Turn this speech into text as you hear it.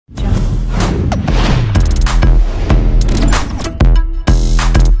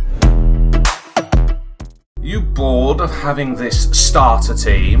bored of having this starter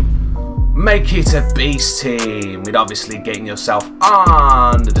team, make it a beast team with obviously getting yourself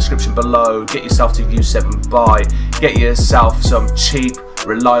on the description below, get yourself to U7 buy, get yourself some cheap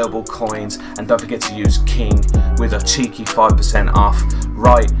reliable coins, and don't forget to use King with a cheeky 5% off.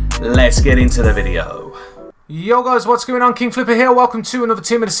 Right, let's get into the video. Yo guys, what's going on? Kingflipper here. Welcome to another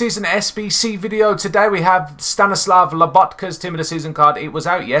Team of the Season SBC video. Today we have Stanislav Lobotka's Team of the Season card. It was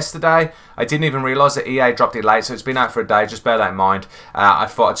out yesterday. I didn't even realise that EA dropped it late, so it's been out for a day. Just bear that in mind. I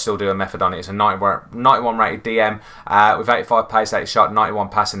thought I'd still do a method on it. It's a 91 rated DM with 85 pace, 80 shot, 91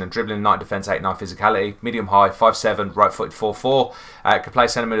 passing and dribbling, 90 defence, 89 physicality, medium high, 5'7", right footed, 4'4". Can play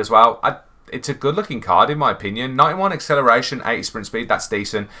centre mid as well. It's a good looking card in my opinion. 91 acceleration, 80 sprint speed, that's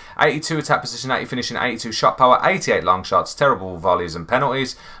decent. 82 attack position, 80 finishing, 82 shot power, 88 long shots, terrible volleys and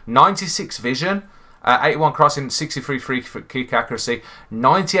penalties. 96 vision, 81 crossing, 63 free kick accuracy,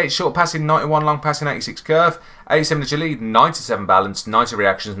 98 short passing, 91 long passing, 86 curve, 87 agility, 97 balance, 90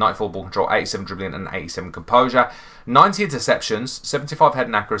 reactions, 94 ball control, 87 dribbling and 87 composure. 90 interceptions, 75 head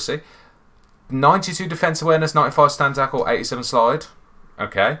and accuracy, 92 defense awareness, 95 stand tackle, 87 slide.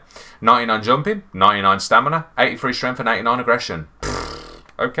 Okay, 99 jumping, 99 stamina, 83 strength and 89 aggression.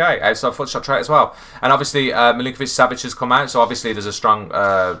 Okay, outside foot shot trait as well. And obviously Milinkovic-Savic has come out, so obviously there's a strong,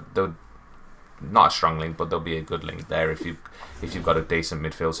 not a strong link, but there'll be a good link there if you've got a decent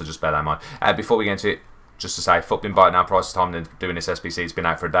midfield, so just bear that in mind. Before we get into it, just to say, FUT been buying now, prices time than doing this SBC, it's been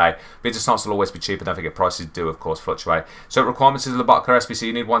out for a day. Bids and slots will always be cheaper, don't forget prices do of course fluctuate. So requirements is the Lobotka SBC,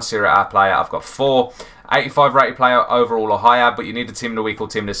 you need one Serie A player, I've got 4. 85 rated player overall or higher, but you need a team of the week or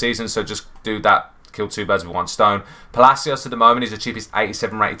team of the season, so just do that. Kill two birds with one stone. Palacios at the moment is the cheapest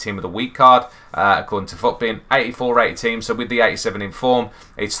 87 rated team of the week card, according to FUTBin. 84 rated team, so with the 87 in form,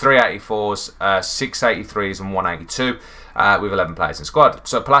 it's 3 84s, 6 83s and 182 with 11 players in squad.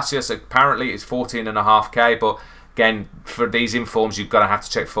 So Palacios apparently is 14.5k, but again, for these informs, you've got to have to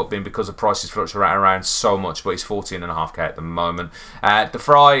check FUTBin because the prices fluctuate around so much, but it's 14.5k at the moment. De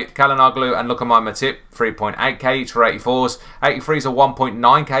Vrij, Kalinoglu, and look at my Matip, 3.8k each for 84s. 83s are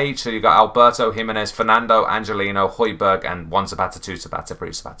 1.9k each, so you've got Alberto, Jimenez, Fernando, Angelino, Højbjerg, and 1 Zapata, 2 Zapata,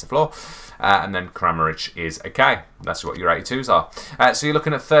 3 Zapata floor. And then Kramaric is a K. That's what your 82s are. So you're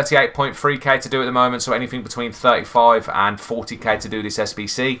looking at 38.3k to do at the moment, so anything between 35 and 40k to do this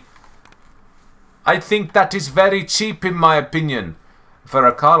SBC. I think that is very cheap in my opinion. For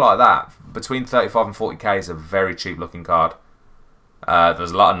a card like that, between 35 and 40k is a very cheap looking card.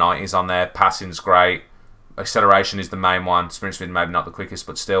 There's a lot of 90s on there. Passing's great. Acceleration is the main one. Sprint speed maybe not the quickest,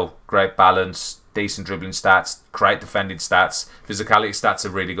 but still great balance. Decent dribbling stats, great defending stats, physicality stats are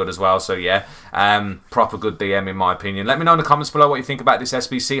really good as well. So yeah, proper good DM in my opinion. Let me know in the comments below what you think about this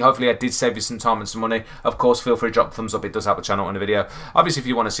SBC. Hopefully I did save you some time and some money. Of course, feel free to drop a thumbs up. It does help the channel and the video. Obviously, if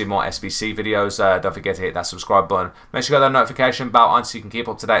you want to see more SBC videos, don't forget to hit that subscribe button. Make sure you got that notification bell on so you can keep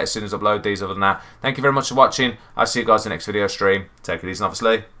up to date as soon as I upload these. Other than that, thank you very much for watching. I'll see you guys in the next video stream. Take it easy, and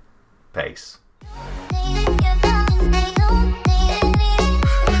obviously, peace.